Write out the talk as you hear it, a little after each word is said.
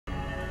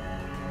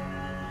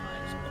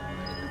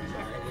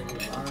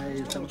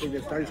Try something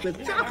that starts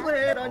with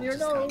chocolate on your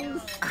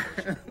nose.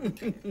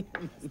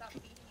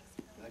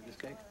 Like this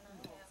cake?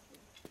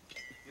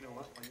 You know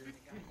what?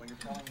 When you're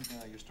telling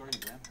your story to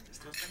Grandma,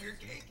 just throw some of your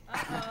cake.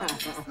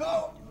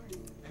 Go!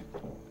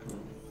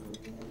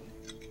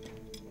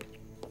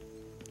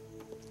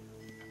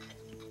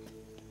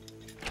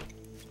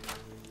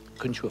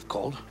 Couldn't you have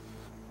called?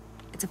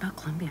 It's about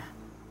Columbia.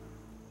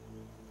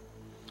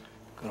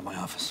 Go to my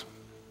office.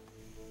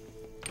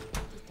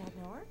 Does Dad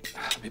know her?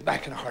 I'll be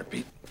back in a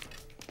heartbeat.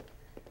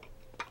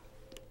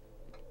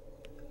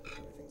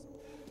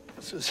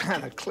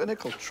 Susanna,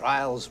 clinical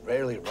trials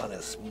rarely run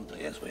as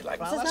smoothly as we like.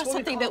 This is not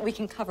something that we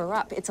can cover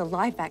up. It's a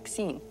live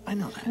vaccine. I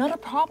know that. Not a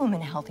problem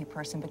in a healthy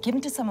person, but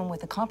given to someone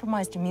with a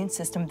compromised immune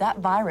system, that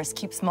virus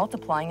keeps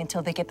multiplying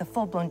until they get the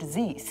full-blown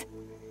disease.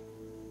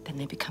 Then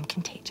they become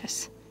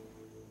contagious.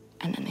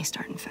 And then they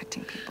start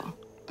infecting people.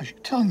 Are you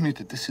telling me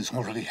that this has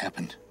already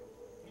happened?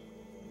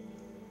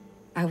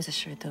 I was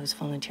assured those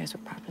volunteers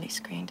were properly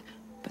screened,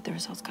 but the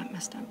results got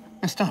messed up.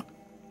 Messed up?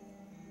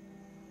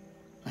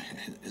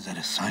 Is that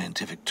a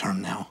scientific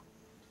term now?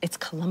 It's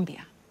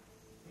Columbia.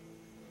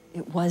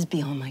 It was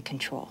beyond my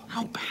control.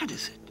 How bad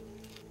is it?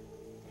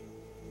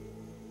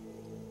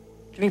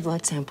 3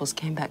 blood samples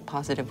came back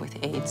positive with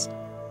AIDS,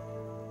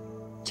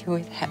 2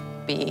 with Hep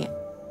B,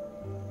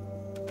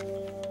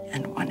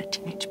 and 1 a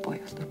teenage boy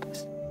with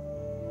lupus.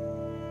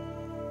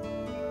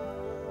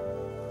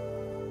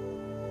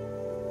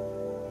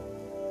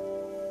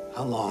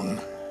 How long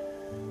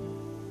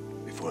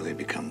before they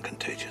become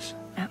contagious?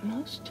 At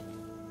most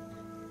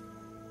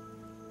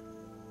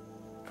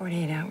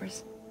 48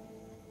 hours.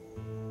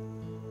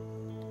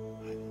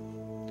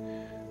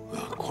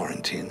 We'll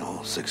quarantine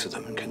all 6 of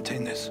them and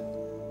contain this.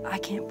 I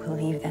can't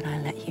believe that I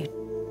let you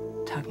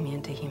talk me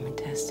into human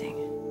testing.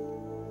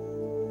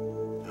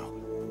 No.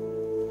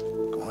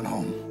 Going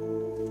home.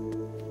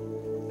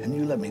 And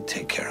you let me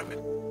take care of it.